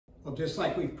Well, just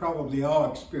like we've probably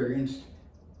all experienced,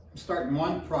 I'm starting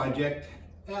one project,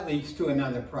 that leads to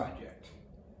another project.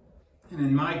 And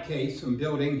in my case, I'm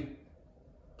building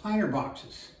planter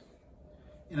boxes.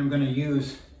 And I'm going to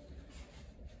use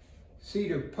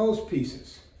cedar post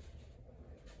pieces.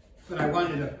 But I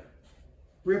wanted to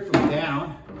rip them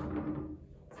down.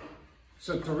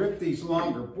 So to rip these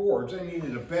longer boards, I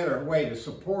needed a better way to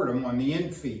support them on the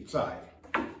Infeed side.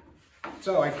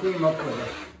 So I came up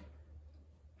with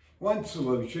one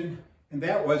solution, and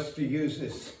that was to use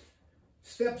this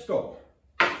step stool.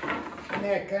 And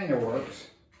that kind of works.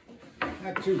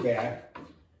 Not too bad,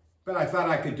 but I thought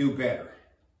I could do better.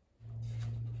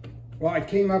 Well, I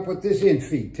came up with this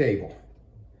Infeed table.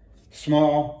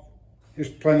 Small, there's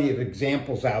plenty of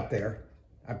examples out there.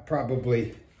 I've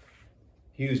probably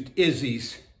used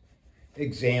Izzy's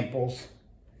examples.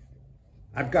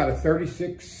 I've got a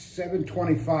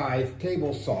 36/725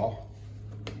 table saw,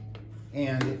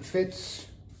 and it fits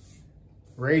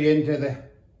right into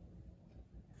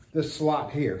the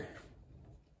slot here.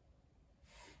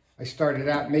 I started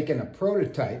out making a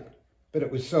prototype, but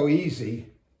it was so easy.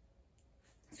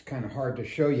 It's kind of hard to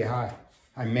show you how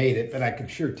I made it, but I can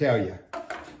sure tell you.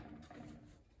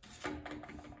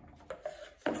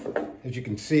 As you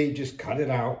can see, just cut it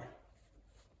out.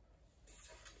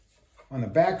 On the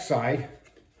back side,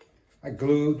 I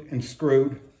glued and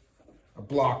screwed a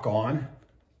block on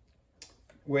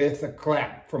with a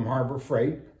clamp from Harbor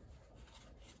Freight.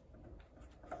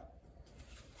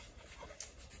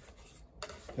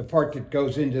 The part that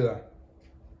goes into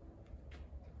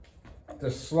the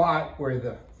slot where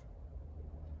the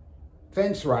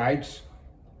fence rides,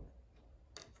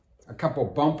 a couple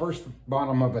bumpers,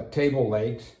 bottom of a table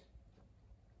legs,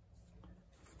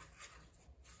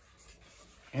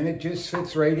 and it just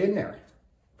fits right in there.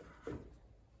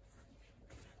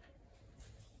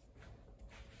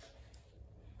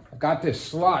 I've got this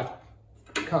slot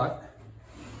cut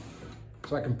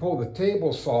so I can pull the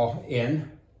table saw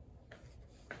in.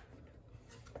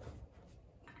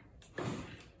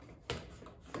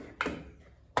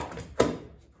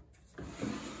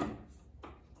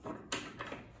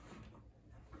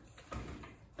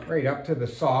 Right up to the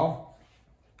saw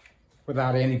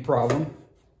without any problem.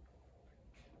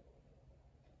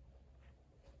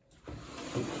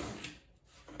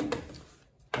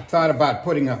 I thought about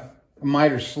putting a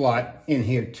miter slot in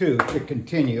here too to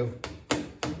continue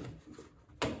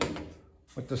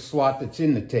with the slot that's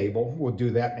in the table. We'll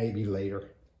do that maybe later.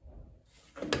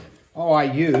 Oh, I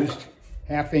used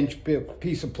 1/2-inch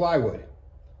piece of plywood.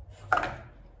 Let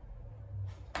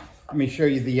me show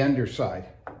you the underside.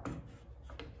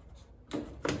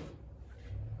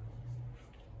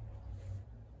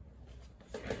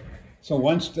 So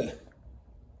once the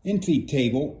Infeed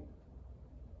table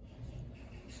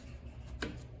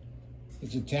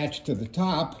is attached to the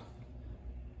top,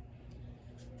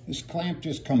 this clamp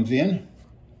just comes in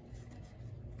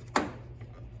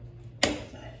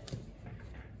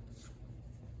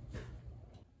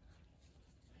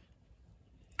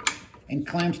and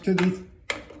clamps to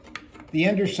the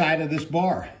underside of this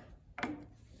bar.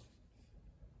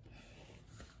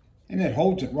 And it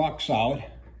holds it rock solid.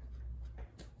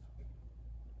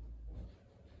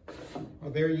 Well,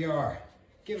 there you are.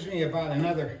 Gives me about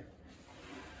another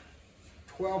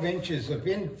 12 inches of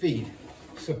Infeed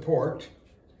support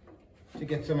to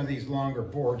get some of these longer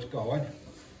boards going.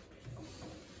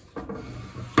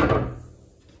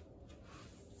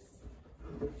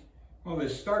 Well,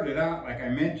 this started out, like I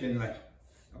mentioned, like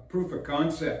a proof of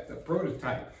concept, a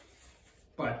prototype,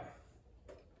 but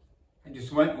I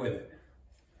just went with it.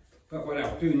 But what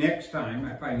I'll do next time,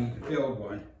 if I need to build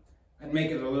one, I'd make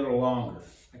it a little longer.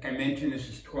 Like I mentioned, this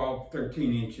is 12,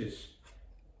 13 inches,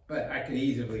 but I could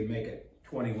easily make it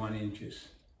 21 inches.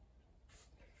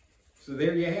 So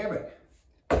there you have it.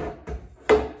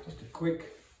 Just a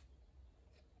quick,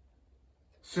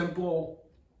 simple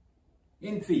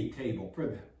Infeed table for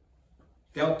the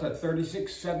Delta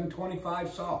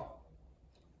 36/725 saw.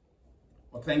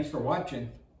 Well, thanks for watching.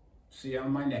 See you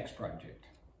on my next project.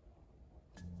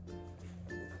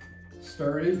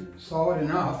 Sturdy, solid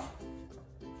enough.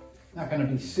 Not going to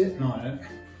be sitting on it.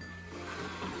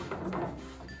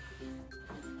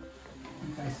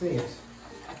 Like I say, it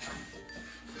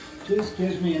just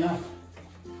gives me enough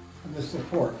of the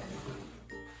support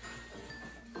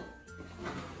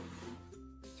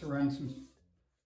to run some